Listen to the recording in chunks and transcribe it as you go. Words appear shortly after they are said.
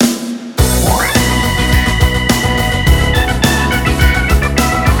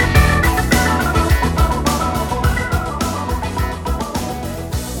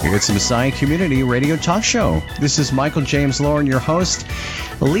It's a Messiah Community Radio Talk Show. This is Michael James Lauren, your host.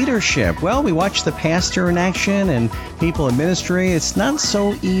 Leadership. Well, we watch the pastor in action and people in ministry. It's not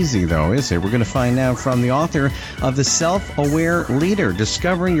so easy, though, is it? We're going to find out from the author of The Self-Aware Leader,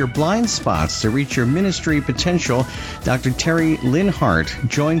 Discovering Your Blind Spots to Reach Your Ministry Potential. Dr. Terry Linhart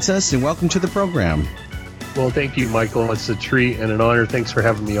joins us, and welcome to the program. Well, thank you, Michael. It's a treat and an honor. Thanks for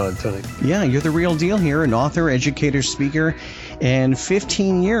having me on tonight. Yeah, you're the real deal here, an author, educator, speaker, and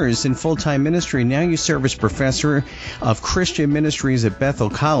 15 years in full-time ministry. Now you serve as professor of Christian ministries at Bethel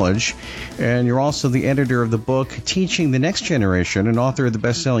College, and you're also the editor of the book Teaching the Next Generation, and author of the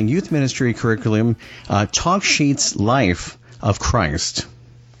best-selling youth ministry curriculum, Talk Sheets Life of Christ.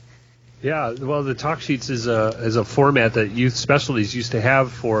 Yeah, well, the Talk Sheets is a format that Youth Specialties used to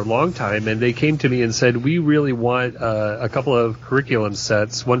have for a long time, and they came to me and said, we really want a couple of curriculum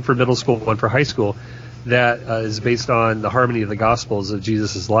sets, one for middle school, one for high school, that is based on the harmony of the Gospels of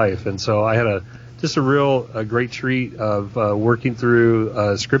Jesus' life. And so I had a great treat of working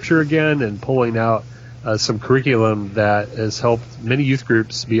through Scripture again and pulling out some curriculum that has helped many youth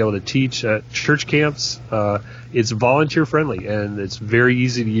groups be able to teach at church camps. It's volunteer friendly and it's very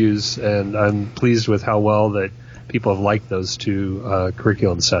easy to use, and I'm pleased with how well that people have liked those two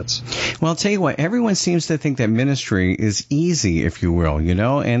curriculum sets. Well, I'll tell you what, everyone seems to think that ministry is easy, if you will,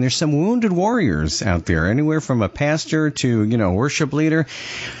 and there's some wounded warriors out there, anywhere from a pastor to, worship leader.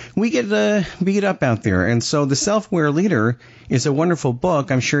 We get beat up out there. And so The Self-Aware Leader is a wonderful book.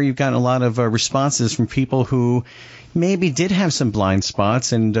 I'm sure you've gotten a lot of responses from people who maybe did have some blind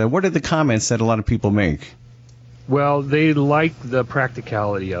spots. And what are the comments that a lot of people make? Well, they like the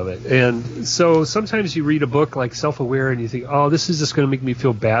practicality of it. And so sometimes you read a book like Self-Aware and you think, oh, this is just going to make me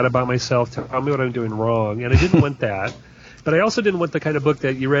feel bad about myself. Tell me what I'm doing wrong. And I didn't want that. But I also didn't want the kind of book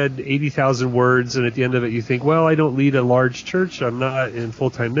that you read 80,000 words and at the end of it you think, well, I don't lead a large church. I'm not in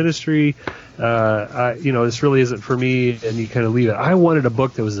full-time ministry. This really isn't for me, and you kind of leave it. I wanted a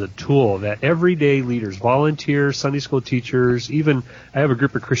book that was a tool that everyday leaders, volunteers, Sunday school teachers, even I have a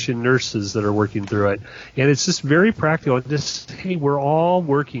group of Christian nurses that are working through it. And it's just very practical. Just, hey, we're all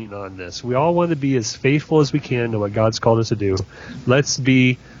working on this. We all want to be as faithful as we can to what God's called us to do. Let's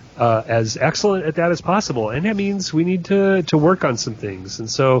be as excellent at that as possible, and that means we need to work on some things. And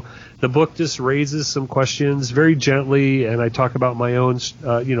so the book just raises some questions very gently, and I talk about my own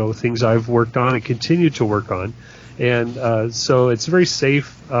things I've worked on and continue to work on. And so it's a very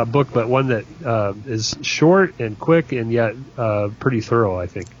safe book, but one that is short and quick and yet pretty thorough, I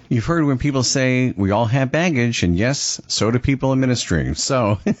think. You've heard when people say we all have baggage, and yes, so do people in ministry.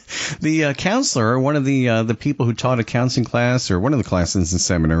 So the counselor, one of the people who taught a counseling class or one of the classes in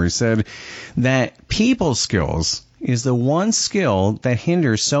seminary, said that people skills is the one skill that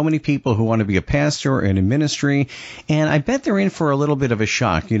hinders so many people who want to be a pastor and in ministry. And I bet they're in for a little bit of a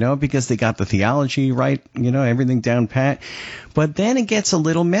shock, because they got the theology right, everything down pat. But then it gets a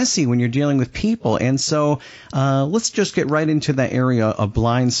little messy when you're dealing with people. And so let's just get right into that area of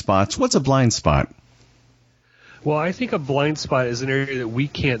blind spots. What's a blind spot? Well, I think a blind spot is an area that we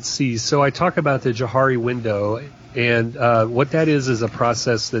can't see. So I talk about the Johari window, and what that is a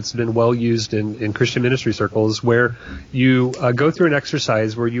process that's been well used in Christian ministry circles, where you go through an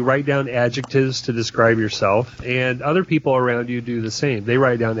exercise where you write down adjectives to describe yourself, and other people around you do the same. They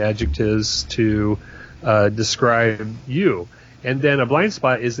write down adjectives to describe you. And then a blind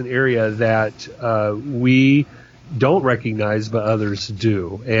spot is an area that we don't recognize, but others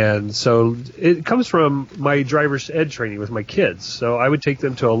do. And so it comes from my driver's ed training with my kids. So I would take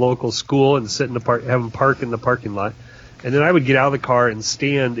them to a local school and sit in the park, have them park in the parking lot. And then I would get out of the car and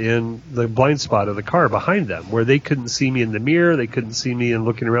stand in the blind spot of the car behind them, where they couldn't see me in the mirror, they couldn't see me and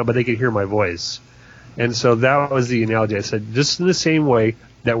looking around, but they could hear my voice. And so that was the analogy. I said, just in the same way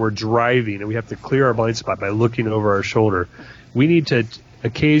that we're driving and we have to clear our blind spot by looking over our shoulder, we need to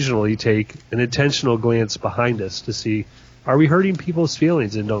occasionally take an intentional glance behind us to see, are we hurting people's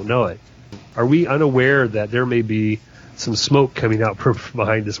feelings and don't know it? Are we unaware that there may be some smoke coming out from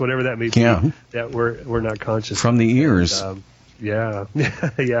behind us, whatever that may be, that we're not conscious from the ears? Yeah,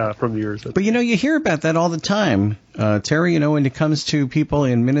 from the ears. But you hear about that all the time, Terry. When it comes to people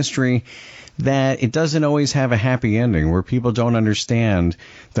in ministry, that it doesn't always have a happy ending, where people don't understand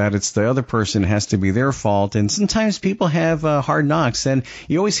that it's the other person has to be their fault. And sometimes people have hard knocks. And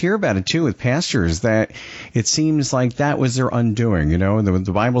you always hear about it, too, with pastors, that it seems like that was their undoing.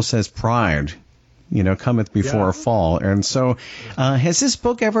 The Bible says pride, cometh before a fall. And so has this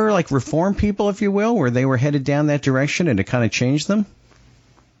book ever, reformed people, if you will, where they were headed down that direction and it kind of changed them?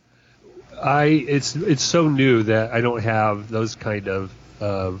 It's so new that I don't have those kind of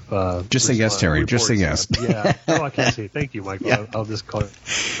just say yes, Terry. Just say yes. Yeah. No, I can't say thank you, Michael. Yeah. I'll just call it.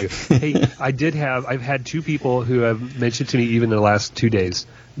 Hey, I've had two people who have mentioned to me even in the last 2 days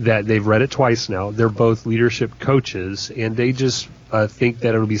that they've read it twice now. They're both leadership coaches, and they just think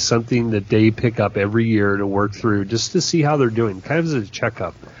that it'll be something that they pick up every year to work through just to see how they're doing, kind of as a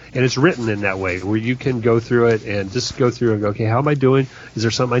checkup. And it's written in that way where you can go through it and just go through and go, okay, how am I doing? Is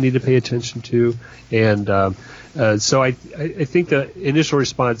there something I need to pay attention to? And so I think the initial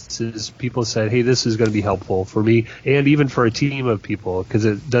response is people said, hey, this is going to be helpful for me and even for a team of people because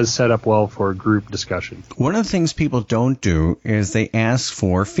it does set up well for group discussion. One of the things people don't do is they ask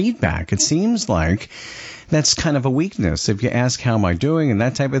for feedback. It seems like that's kind of a weakness. If you ask, how am I doing, and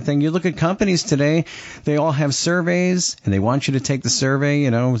that type of thing, you look at companies today, they all have surveys, and they want you to take the survey,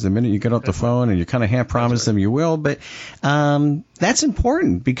 the minute you get off the phone, and you kind of half promise them you will. But that's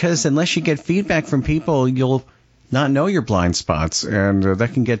important because unless you get feedback from people, you'll not know your blind spots, and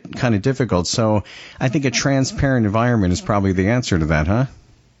that can get kind of difficult. So I think a transparent environment is probably the answer to that, huh?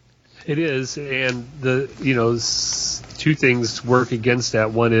 It is, and two things work against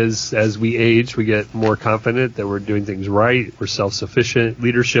that. One is as we age, we get more confident that we're doing things right. We're self-sufficient.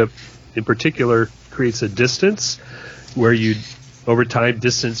 Leadership, in particular, creates a distance where you, over time,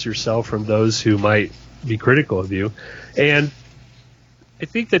 distance yourself from those who might be critical of you. And I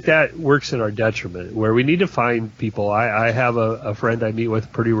think that works in our detriment, where we need to find people. I have a friend I meet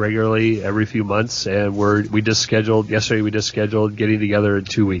with pretty regularly every few months, and we just scheduled getting together in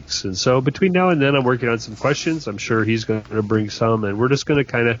 2 weeks. And so between now and then, I'm working on some questions. I'm sure he's going to bring some, and we're just going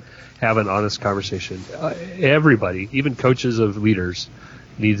to kind of have an honest conversation. Everybody, even coaches of leaders,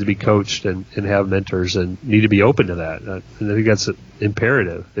 needs to be coached and have mentors and need to be open to that. And I think that's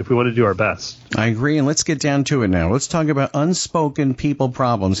imperative if we want to do our best. I agree, and let's get down to it now. Let's talk about unspoken people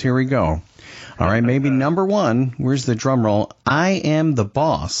problems. Here we go. All right, maybe number one, where's the drum roll? I am the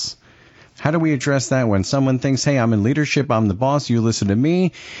boss. How do we address that when someone thinks, hey, I'm in leadership, I'm the boss, you listen to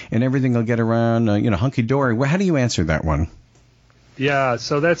me, and everything will get around, hunky-dory? How do you answer that one? Yeah,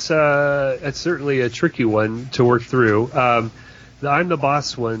 so that's certainly a tricky one to work through. The I'm the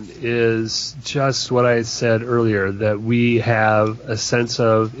boss one is just what I said earlier, that we have a sense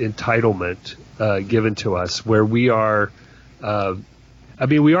of entitlement given to us where we are,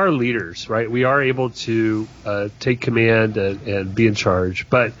 we are leaders, right? We are able to take command and be in charge.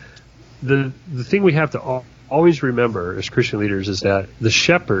 But the thing we have to always remember as Christian leaders is that the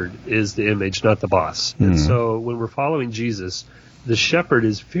shepherd is the image, not the boss. And so when we're following Jesus, the shepherd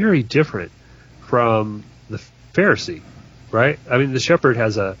is very different from the Pharisee. Right? I mean, the shepherd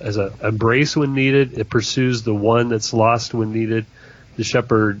has a embrace when needed. It pursues the one that's lost when needed. The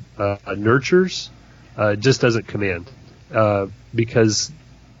shepherd nurtures, just doesn't command. Because,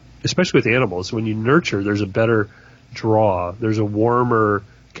 especially with animals, when you nurture, there's a better draw. There's a warmer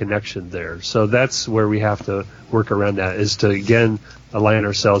connection there. So that's where we have to work around that, is to, again, align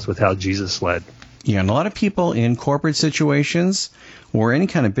ourselves with how Jesus led. Yeah, and a lot of people in corporate situations or any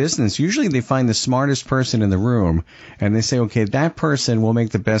kind of business, usually they find the smartest person in the room, and they say, okay, that person will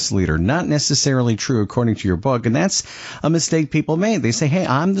make the best leader. Not necessarily true according to your book, and that's a mistake people made. They say, hey,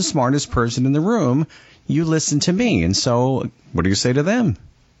 I'm the smartest person in the room. You listen to me. And so what do you say to them?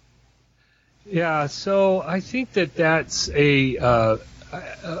 Yeah, so I think that's an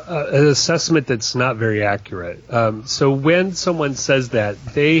assessment that's not very accurate. So when someone says that,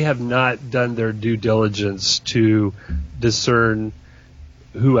 they have not done their due diligence to discern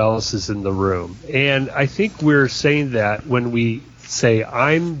who else is in the room. And I think we're saying that when we say,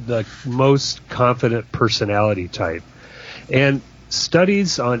 I'm the most confident personality type. And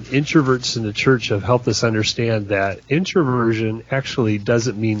studies on introverts in the church have helped us understand that introversion actually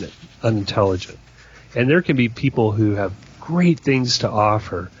doesn't mean unintelligent. And there can be people who have great things to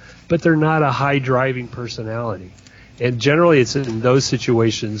offer, but they're not a high driving personality. And generally it's in those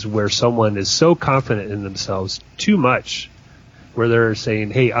situations where someone is so confident in themselves too much, where they're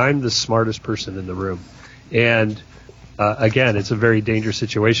saying, hey, I'm the smartest person in the room. And again, it's a very dangerous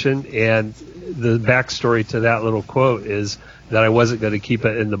situation. And the backstory to that little quote is that I wasn't going to keep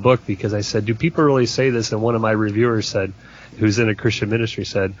it in the book because I said, do people really say this? And one of my reviewers said, who's in a Christian ministry,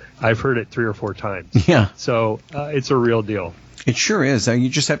 said, I've heard it 3 or 4 times. Yeah. So it's a real deal. It sure is. You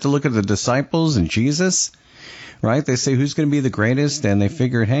just have to look at the disciples and Jesus, right? They say, who's going to be the greatest? And they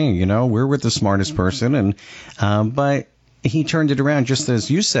figured, hey, we're with the smartest person. And but he turned it around, just as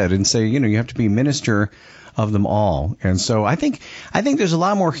you said, and say, you have to be minister of them all. And so I think there's a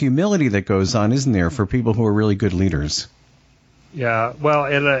lot more humility that goes on, isn't there, for people who are really good leaders? Yeah. Well,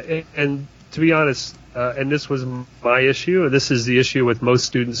 and to be honest, and this was my issue, this is the issue with most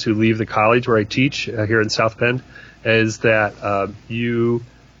students who leave the college where I teach here in South Bend, is that you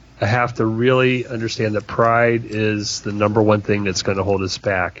have to really understand that pride is the number one thing that's going to hold us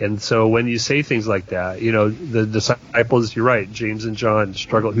back. And so when you say things like that, the disciples, you're right, James and John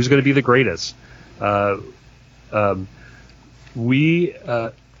struggle. Who's going to be the greatest?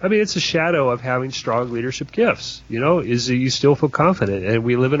 It's a shadow of having strong leadership gifts. Is that you still feel confident. And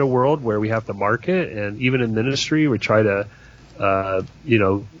we live in a world where we have to market, and even in ministry, we try to,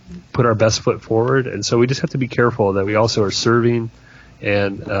 put our best foot forward. And so we just have to be careful that we also are serving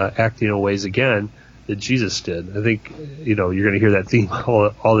and acting in ways, again, that Jesus did. I think, you're going to hear that theme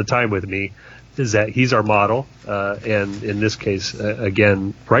all the time with me, is that he's our model. And in this case,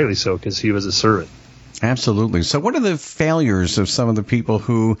 again, rightly so, because he was a servant. Absolutely. So what are the failures of some of the people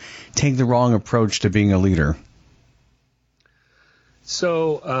who take the wrong approach to being a leader?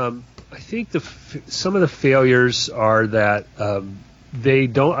 So I think some of the failures are that they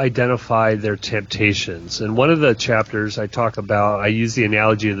don't identify their temptations. And one of the chapters I talk about, I use the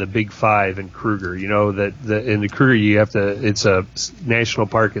analogy of the Big Five in Kruger. That in the Kruger it's a national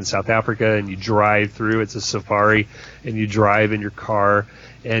park in South Africa, and you drive through. It's a safari, and you drive in your car,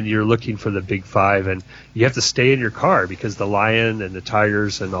 and you're looking for the Big Five, and you have to stay in your car because the lion and the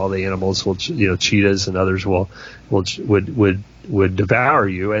tigers and all the animals will, cheetahs and others would devour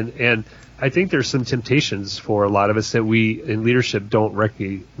you. And I think there's some temptations for a lot of us that we in leadership don't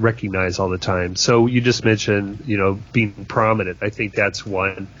recognize all the time. So you just mentioned, being prominent. I think that's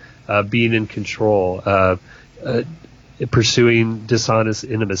one. Being in control, pursuing dishonest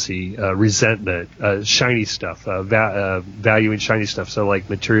intimacy, resentment, shiny stuff, valuing shiny stuff. So like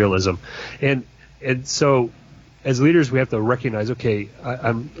materialism, and so as leaders we have to recognize, okay,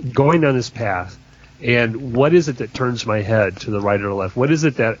 I'm going down this path, and what is it that turns my head to the right or the left? What is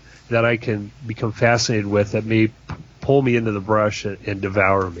it that I can become fascinated with that may pull me into the brush and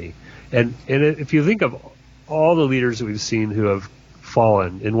devour me? And if you think of all the leaders that we've seen who have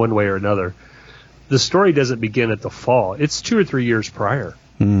fallen in one way or another, the story doesn't begin at the fall. It's 2 or 3 years prior.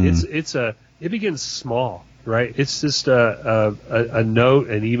 It begins small, right? It's just a note,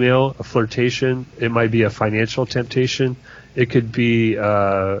 an email, a flirtation. It might be a financial temptation. It could be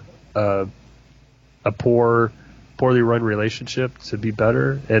a poorly run relationship to be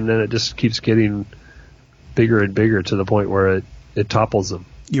better, and then it just keeps getting bigger and bigger to the point where it topples them.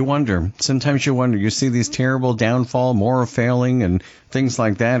 Sometimes you wonder, you see these terrible downfall, moral failing, and things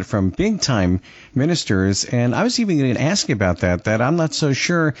like that from big-time ministers. And I was even going to ask you about that I'm not so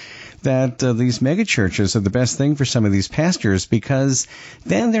sure that these megachurches are the best thing for some of these pastors, because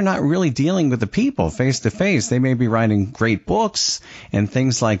then they're not really dealing with the people face-to-face. They may be writing great books and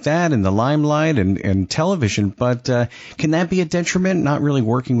things like that in the limelight and television, but can that be a detriment, not really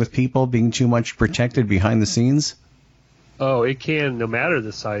working with people, being too much protected behind the scenes? Oh, it can, no matter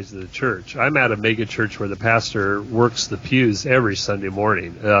the size of the church. I'm at a mega church where the pastor works the pews every Sunday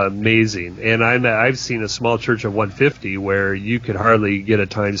morning. Amazing. And I've seen a small church of 150 where you could hardly get a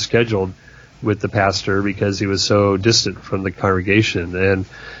time scheduled with the pastor because he was so distant from the congregation. And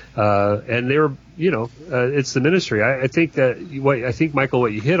they were, it's the ministry. I think Michael,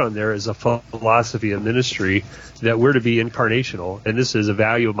 what you hit on there is a philosophy of ministry that we're to be incarnational. And this is a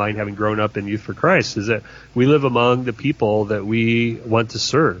value of mine, having grown up in Youth for Christ, is that we live among the people that we want to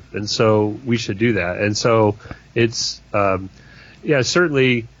serve. And so we should do that. And so it's,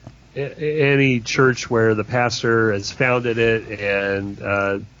 certainly any church where the pastor has founded it and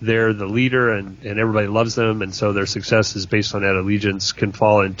they're the leader and everybody loves them, and so their success is based on that allegiance, can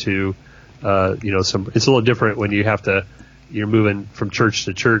fall into it's a little different when you're moving from church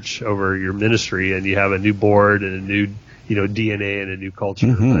to church over your ministry, and you have a new board and a new DNA and a new culture.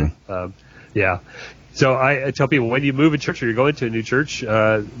 Mm-hmm. So I tell people, when you move a church or you're going to a new church,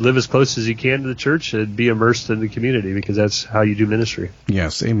 live as close as you can to the church and be immersed in the community, because that's how you do ministry.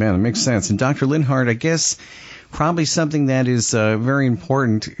 Yes, amen. It makes sense. And Dr. Linhart, I guess probably something that is very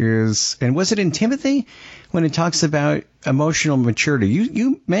important is, and was it in Timothy when it talks about emotional maturity?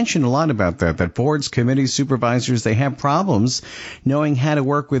 You mentioned a lot about that boards, committees, supervisors, they have problems knowing how to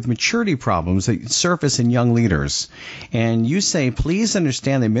work with maturity problems that surface in young leaders. And you say, please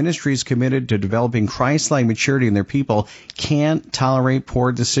understand that ministry is committed to developing Christ-like maturity in their people, can't tolerate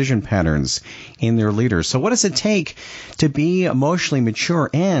poor decision patterns in their leaders. So what does it take to be emotionally mature,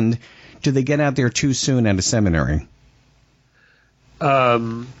 and do they get out there too soon at a seminary?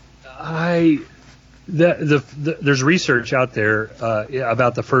 There's research out there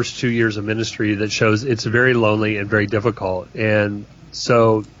about the first 2 years of ministry that shows it's very lonely and very difficult. And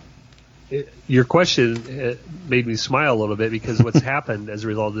so your question made me smile a little bit, because what's happened as a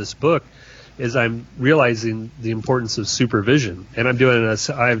result of this book is I'm realizing the importance of supervision. And I've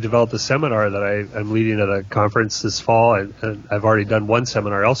developed a seminar that I'm leading at a conference this fall, and I've already done one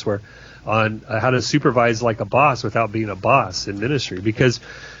seminar elsewhere on how to supervise like a boss without being a boss in ministry, because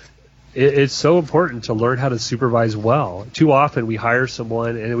it's so important to learn how to supervise well. Too often we hire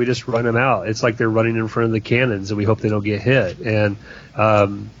someone and we just run them out. It's like they're running in front of the cannons and we hope they don't get hit.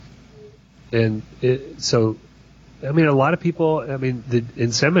 So I mean, a lot of people,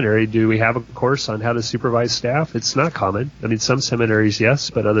 in seminary, do we have a course on how to supervise staff? It's not common. I mean, some seminaries, yes,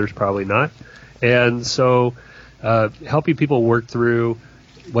 but others probably not. And so helping people work through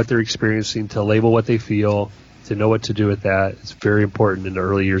what they're experiencing, to label what they feel, to know what to do with that, is very important in the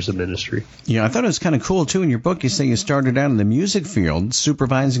early years of ministry. Yeah, I thought it was kind of cool, too. In your book, you say you started out in the music field,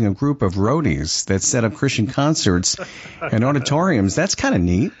 supervising a group of roadies that set up Christian concerts and auditoriums. That's kind of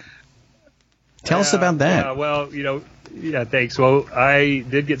neat. Tell us about that. Yeah, well, thanks. Well, I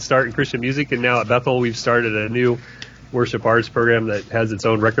did get started in Christian music, and now at Bethel we've started a new worship arts program that has its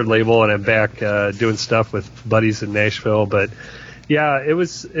own record label, and I'm back doing stuff with buddies in Nashville. But yeah, it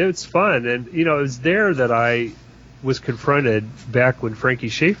was fun, and it was there that I was confronted back when Frankie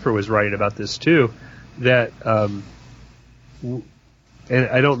Schaefer was writing about this too. That, and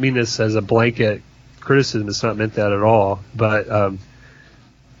I don't mean this as a blanket criticism; it's not meant that at all, but.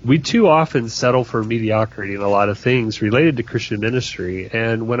 We too often settle for mediocrity in a lot of things related to Christian ministry.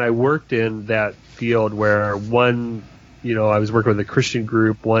 And when I worked in that field where I was working with a Christian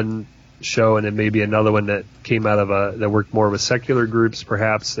group, one show, and then maybe another one that came out of that worked more with secular groups,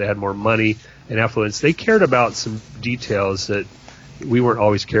 perhaps they had more money and affluence. They cared about some details that we weren't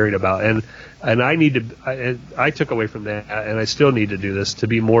always caring about. And I took away from that, and I still need to do this, to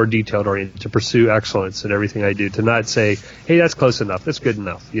be more detailed oriented, to pursue excellence in everything I do, to not say, hey, that's close enough, that's good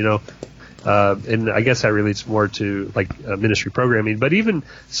enough, and I guess that relates more to ministry programming, but even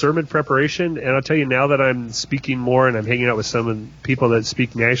sermon preparation. And I'll tell you, now that I'm speaking more and I'm hanging out with some people that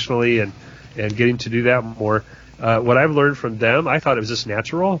speak nationally and getting to do that more, what I've learned from them, I thought it was just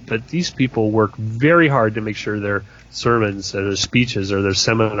natural, but these people work very hard to make sure their sermons or their speeches or their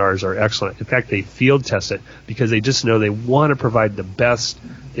seminars are excellent. In fact, they field test it because they just know they want to provide the best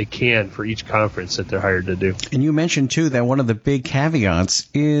they can for each conference that they're hired to do. And you mentioned, too, that one of the big caveats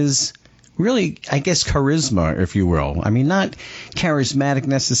is really, I guess, charisma, if you will. I mean, not charismatic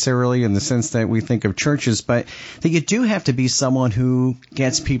necessarily in the sense that we think of churches, but that you do have to be someone who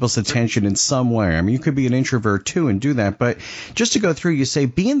gets people's attention in some way. I mean, you could be an introvert, too, and do that. But just to go through, you say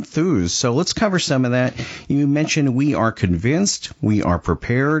be enthused. So let's cover some of that. You mentioned we are convinced, we are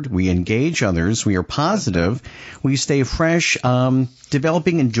prepared, we engage others, we are positive, we stay fresh,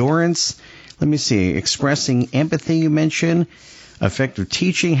 developing endurance. Let me see, expressing empathy, you mentioned. Effective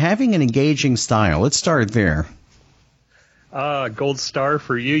teaching, having an engaging style. Let's start there. Gold star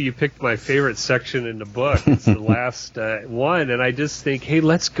for you. You picked my favorite section in the book. It's the last one, and I just think, hey,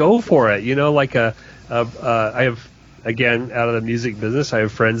 let's go for it. I have, again, out of the music business, I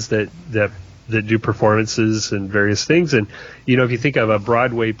have friends that do performances and various things, and if you think of a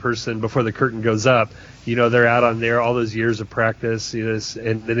Broadway person before the curtain goes up, they're out on there all those years of practice,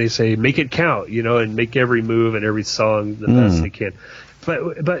 and then they say, make it count, and make every move and every song the best they can.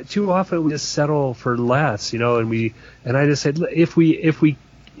 But too often we just settle for less, and I just said, if we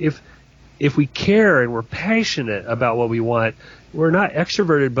care and we're passionate about what we want, we're not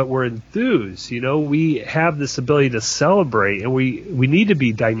extroverted, but we're enthused. We have this ability to celebrate, and we need to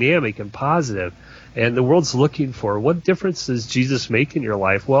be dynamic and positive. And the world's looking for, what difference does Jesus make in your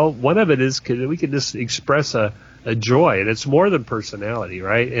life? Well, one of it is we can just express a joy, and it's more than personality,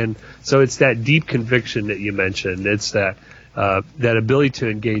 right? And so it's that deep conviction that you mentioned. It's that ability to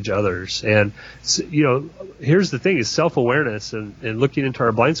engage others. And, here's the thing, is self-awareness and looking into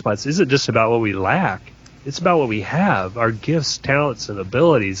our blind spots isn't just about what we lack. It's about what we have, our gifts, talents, and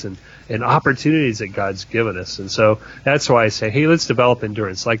abilities, and opportunities that God's given us. And so that's why I say, hey, let's develop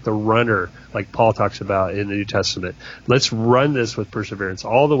endurance, like the runner, like Paul talks about in the New Testament. Let's run this with perseverance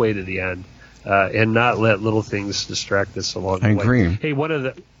all the way to the end, and not let little things distract us along the way. I agree. Hey, one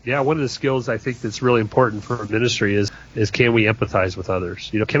of the skills I think that's really important for ministry is can we empathize with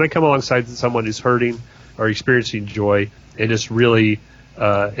others? Can I come alongside someone who's hurting or experiencing joy and just really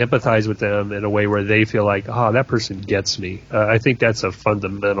empathize with them in a way where they feel like, that person gets me. I think that's a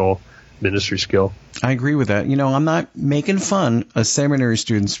fundamental ministry skill. I agree with that. I'm not making fun of seminary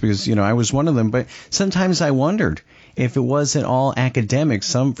students because, I was one of them, but sometimes I wondered if it wasn't all academic,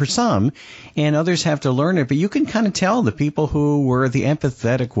 for some, and others have to learn it. But you can kind of tell the people who were the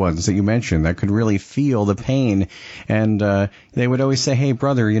empathetic ones that you mentioned that could really feel the pain. And they would always say, hey,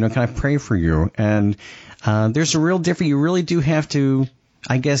 brother, can I pray for you? And there's a real difference. You really do have to,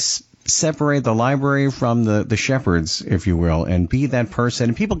 I guess, separate the library from the shepherds, if you will, and be that person.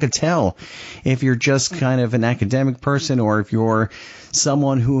 And people could tell if you're just kind of an academic person or if you're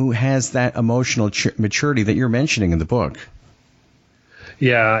someone who has that emotional maturity that you're mentioning in the book.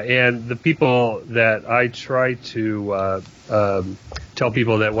 Yeah, and the people that I try to tell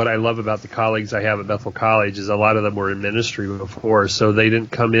people that what I love about the colleagues I have at Bethel College is a lot of them were in ministry before, so they didn't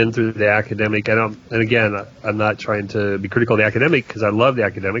come in through the academic. And again, I'm not trying to be critical of the academic because I love the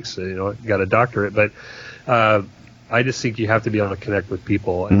academics. I got a doctorate, but I just think you have to be able to connect with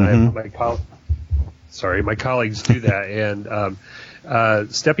people. And my colleagues do that, and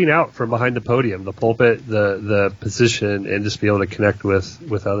stepping out from behind the podium, the pulpit, the position, and just be able to connect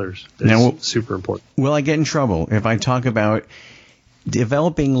with others is super important. Will I get in trouble if I talk about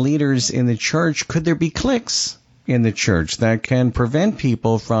developing leaders in the church? Could there be cliques in the church that can prevent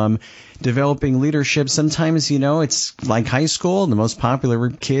people from developing leadership? Sometimes, it's like high school. The most popular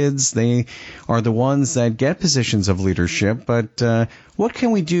kids, they are the ones that get positions of leadership. But what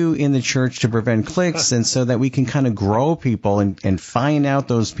can we do in the church to prevent cliques and so that we can kind of grow people and find out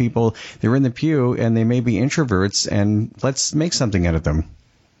those people, they're in the pew and they may be introverts, and let's make something out of them?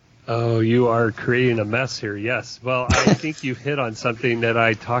 Oh, you are creating a mess here. Yes. Well, I think you've hit on something that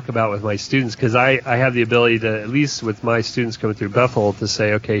I talk about with my students, because I have the ability to, at least with my students coming through Bethel, to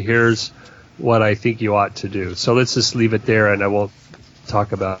say, okay, here's what I think you ought to do. So let's just leave it there, and I won't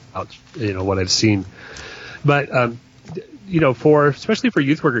talk about, what I've seen. But, especially for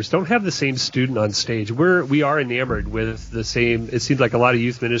youth workers, don't have the same student on stage. We are enamored with the same. It seems like a lot of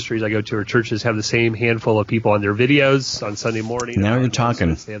youth ministries I go to or churches have the same handful of people on their videos on Sunday morning. Now you're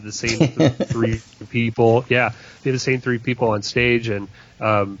talking. They have the same three people. Yeah, they have the same three people on stage. And,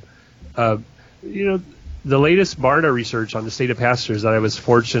 the latest Barna research on the state of pastors that I was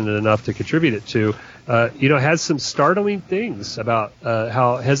fortunate enough to contribute it to, has some startling things about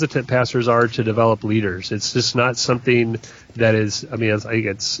how hesitant pastors are to develop leaders. It's just not something that is, I'm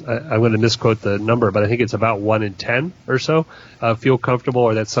going to misquote the number, but I think it's about 1 in 10 or so feel comfortable,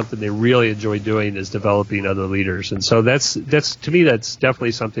 or that's something they really enjoy doing, is developing other leaders. And so that's to me, that's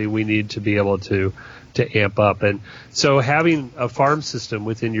definitely something we need to be able to amp up. And so having a farm system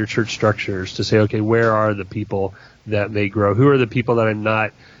within your church structures to say, okay, where are the people that may grow? Who are the people that I'm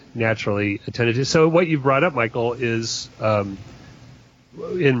not naturally attentive to? So what you brought up, Michael, is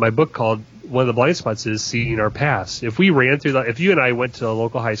in my book called one of the blind spots is seeing our past. If you and I went to a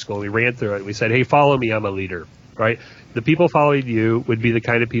local high school, we ran through it, and we said, hey, follow me, I'm a leader, right? The people following you would be the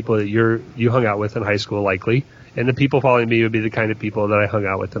kind of people that you hung out with in high school, likely. And the people following me would be the kind of people that I hung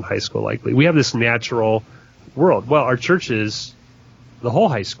out with in high school, likely. We have this natural world. Well, our church is the whole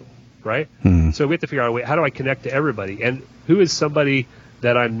high school, right? So we have to figure out a way, how do I connect to everybody? And who is somebody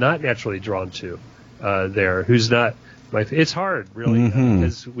that I'm not naturally drawn to there? Who's not it's hard, really,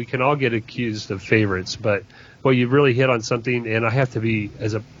 because we can all get accused of favorites. But, well, you really hit on something, and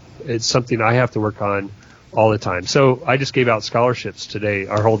it's something I have to work on all the time. So I just gave out scholarships today.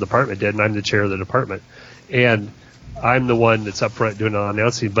 Our whole department did, and I'm the chair of the department. And I'm the one that's up front doing the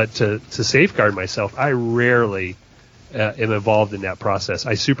announcing. But to safeguard myself, I rarely am involved in that process.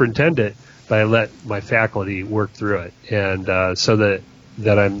 I superintend it, but I let my faculty work through it. And so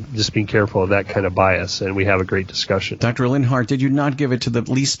that I'm just being careful of that kind of bias, and we have a great discussion. Dr. Linhart, did you not give it to the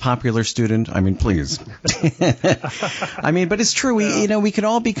least popular student? I mean, please. But it's true. We can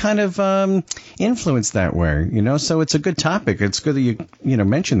all be kind of influenced that way, so it's a good topic. It's good that you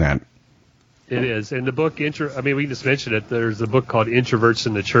mention that. It is. And the book, we can just mention it. There's a book called Introverts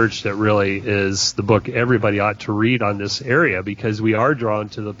in the Church that really is the book everybody ought to read on this area, because we are drawn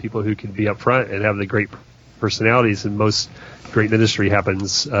to the people who can be up front and have the great personalities, and most great ministry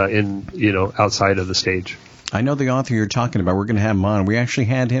happens outside of the stage. I know the author you're talking about. We're going to have him on. We actually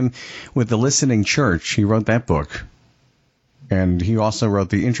had him with The Listening Church. He wrote that book. And he also wrote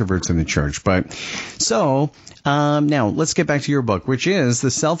The Introverts in the Church. But so now let's get back to your book, which is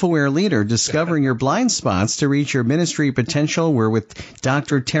The Self-Aware Leader, Discovering Your Blind Spots to Reach Your Ministry Potential. We're with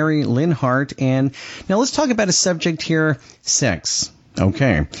Dr. Terry Linhart. And now let's talk about a subject here, sex.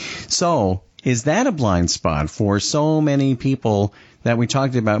 Okay. So is that a blind spot for so many people that we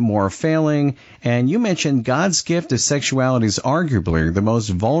talked about more failing? And you mentioned God's gift of sexuality is arguably the most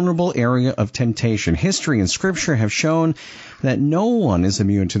vulnerable area of temptation. History and Scripture have shown that no one is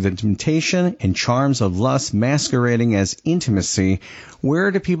immune to the temptation and charms of lust masquerading as intimacy.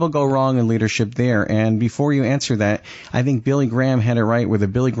 Where do people go wrong in leadership there? And before you answer that, I think Billy Graham had it right with the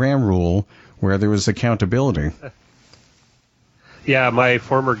Billy Graham rule, where there was accountability. Yeah, my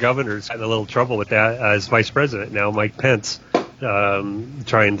former governor's had a little trouble with that as vice president now, Mike Pence.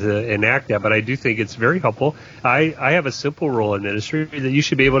 trying to enact that, but I do think it's very helpful. I have a simple rule in ministry that you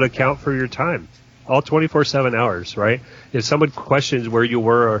should be able to account for your time, all 24/7 hours, right? If someone questions where you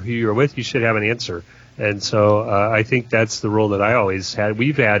were or who you were with, you should have an answer. And so I think that's the rule that I always had.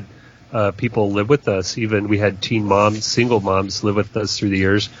 We've had people live with us. Even we had teen moms, single moms live with us through the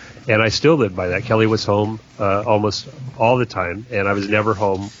years, and I still live by that. Kelly was home almost all the time, and I was never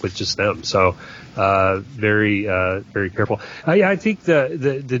home with just them. So very careful. I think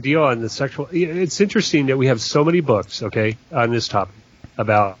the deal on the sexual, it's interesting that we have so many books, okay, on this topic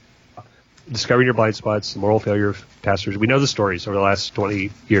about discovering your blind spots, the moral failure of pastors. We know the stories over the last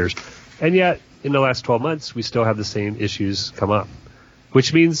 20 years, and yet in the last 12 months, we still have the same issues come up,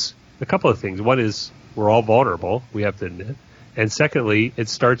 which means a couple of things. One is we're all vulnerable, we have to admit. And secondly, it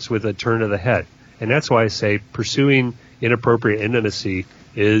starts with a turn of the head. And that's why I say pursuing inappropriate intimacy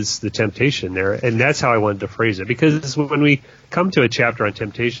is the temptation there. And that's how I wanted to phrase it. Because when we come to a chapter on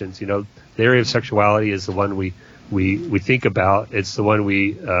temptations, the area of sexuality is the one we think about. It's the one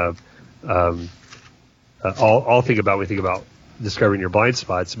we all think about. We think about discovering your blind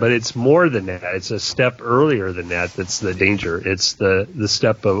spots, but it's more than that. It's a step earlier than that. That's the danger. It's the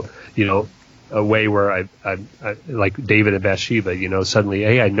step of, a way where I like David and Bathsheba, suddenly,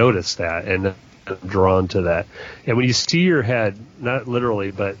 hey, I noticed that and I'm drawn to that. And when you see your head, not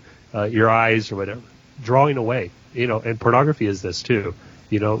literally, but your eyes or whatever, drawing away, and pornography is this too.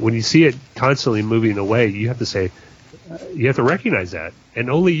 When you see it constantly moving away, you have to recognize that, and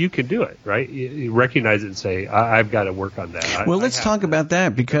only you can do it, right? You recognize it and say, I've got to work on that. Well, let's talk about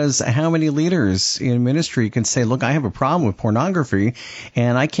that, because how many leaders in ministry can say, look, I have a problem with pornography,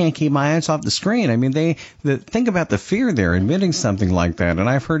 and I can't keep my eyes off the screen. I mean, think about the fear there, admitting something like that. And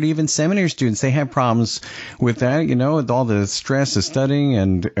I've heard even seminary students, they have problems with that, with all the stress of studying,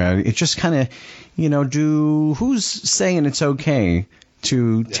 and it just kind of, who's saying it's okay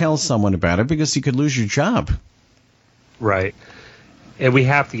to tell someone about it, because you could lose your job. Right. And we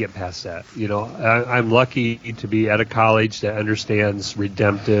have to get past that. I'm lucky to be at a college that understands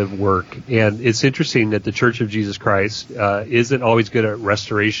redemptive work. And it's interesting that the Church of Jesus Christ isn't always good at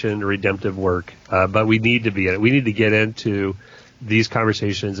restoration or redemptive work, but we need to be in it. We need to get into these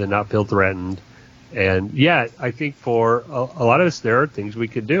conversations and not feel threatened. And yet, I think for a lot of us, there are things we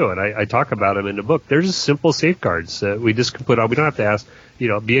could do. And I talk about them in the book. There's just simple safeguards that we just can put on. We don't have to ask,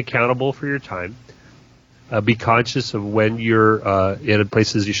 be accountable for your time. Be conscious of when you're in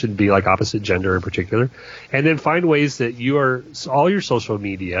places you shouldn't be, like opposite gender in particular. And then find ways that all your social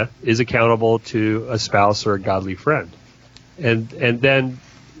media is accountable to a spouse or a godly friend. And then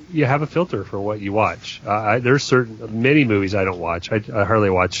you have a filter for what you watch. There's many movies I don't watch. I hardly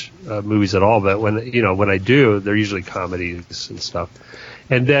watch movies at all, but when I do, they're usually comedies and stuff.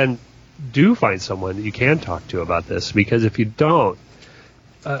 And then do find someone that you can talk to about this, because if you don't,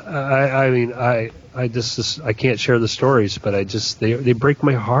 I can't share the stories, but they break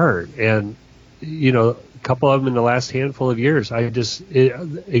my heart. And, a couple of them in the last handful of years, incredulous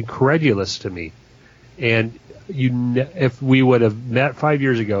to me. And if we would have met 5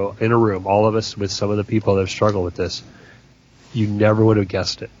 years ago in a room, all of us with some of the people that have struggled with this, you never would have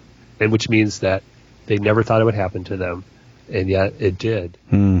guessed it. And which means that they never thought it would happen to them. And yet it did.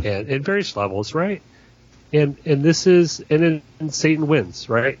 And at various levels, right? And then Satan wins,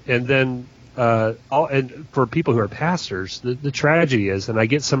 right? And then and for people who are pastors, the tragedy is, and I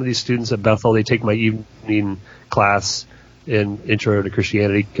get some of these students at Bethel, they take my evening class in Intro to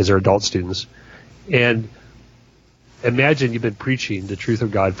Christianity because they're adult students, and imagine you've been preaching the truth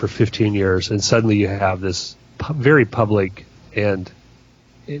of God for 15 years, and suddenly you have this very public, and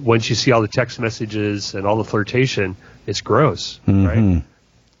once you see all the text messages and all the flirtation, it's gross, right?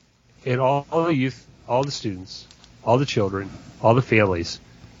 And all the youth, all the students, all the children, all the families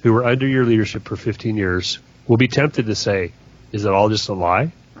who were under your leadership for 15 years will be tempted to say, is it all just a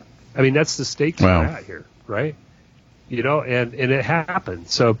lie? I mean, that's the stakes we're at here, right? And it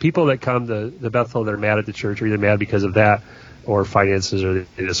happens. So people that come to the Bethel that are mad at the church are either mad because of that or finances, or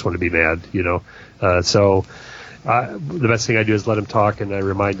they just want to be mad, So the best thing I do is let them talk, and I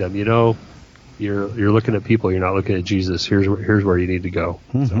remind them, you're looking at people, you're not looking at Jesus. Here's where you need to go.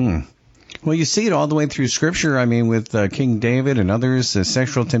 So. Well, you see it all the way through Scripture, with King David and others,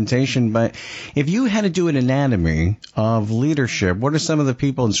 sexual temptation. But if you had to do an anatomy of leadership, what are some of the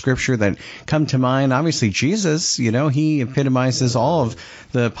people in Scripture that come to mind? Obviously, Jesus, he epitomizes all of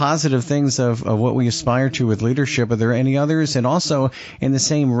the positive things of what we aspire to with leadership. Are there any others? And also, in the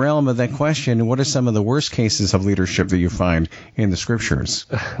same realm of that question, what are some of the worst cases of leadership that you find in the Scriptures?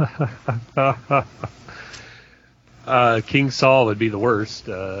 King Saul would be the worst,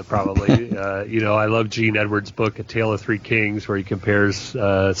 probably. I love Gene Edwards' book, A Tale of Three Kings, where he compares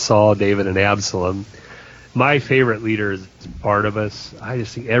Saul, David, and Absalom. My favorite leader is Barnabas. I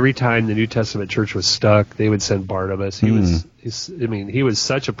just think every time the New Testament church was stuck, they would send Barnabas. He was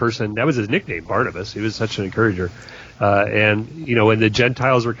such a person. That was his nickname, Barnabas. He was such an encourager. When the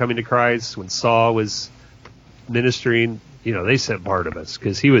Gentiles were coming to Christ, when Saul was ministering, they sent Barnabas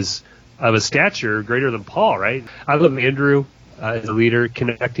because he was of a stature greater than Paul, right? I love Andrew as a leader,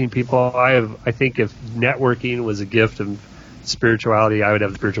 connecting people. I think if networking was a gift of spirituality, I would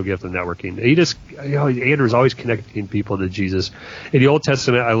have the spiritual gift of networking. Andrew's always connecting people to Jesus. In the Old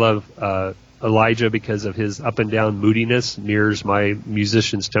Testament, I love Elijah because of his up and down moodiness, mirrors my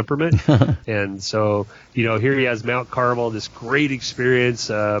musician's temperament. And so, here he has Mount Carmel, this great experience,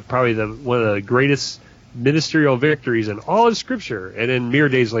 probably one of the greatest ministerial victories in all of Scripture. And then mere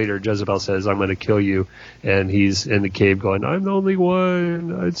days later, Jezebel says, "I'm going to kill you." And he's in the cave going, "I'm the only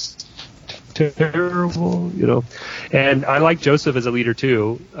one. It's terrible," And I like Joseph as a leader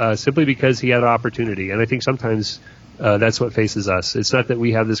too, simply because he had an opportunity. And I think sometimes that's what faces us. It's not that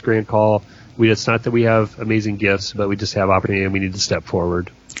we have this grand call. It's not that we have amazing gifts, but we just have opportunity and we need to step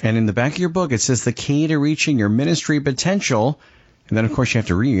forward. And in the back of your book, it says the key to reaching your ministry potential. And then, of course, you have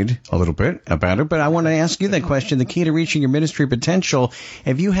to read a little bit about it. But I want to ask you that question, the key to reaching your ministry potential.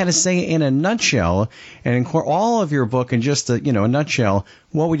 If you had to say in a nutshell, and in all of your book in just a nutshell,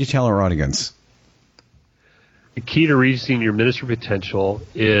 what would you tell our audience? The key to reaching your ministry potential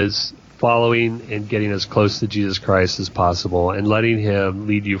is following and getting as close to Jesus Christ as possible and letting him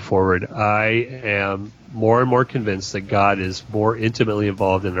lead you forward. I am more and more convinced that God is more intimately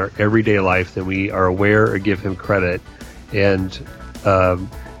involved in our everyday life than we are aware or give him credit. And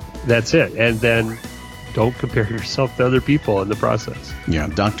that's it. And then don't compare yourself to other people in the process. Yeah,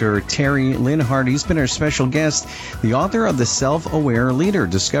 Dr. Terry Linhart, he's been our special guest, the author of The Self-Aware Leader,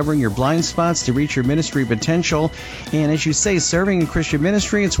 Discovering Your Blind Spots to Reach Your Ministry Potential. And as you say, serving in Christian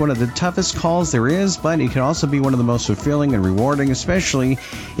ministry, it's one of the toughest calls there is, but it can also be one of the most fulfilling and rewarding, especially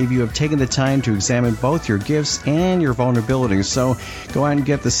if you have taken the time to examine both your gifts and your vulnerabilities. So go out and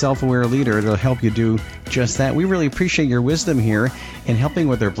get The Self-Aware Leader. It'll help you do just that. We really appreciate your wisdom here in helping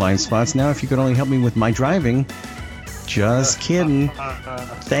with their blind spots. Now, if you could only help me with my driving. Just kidding.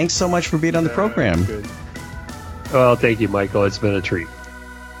 Thanks so much for being on the program. Well, thank you, Michael. It's been a treat.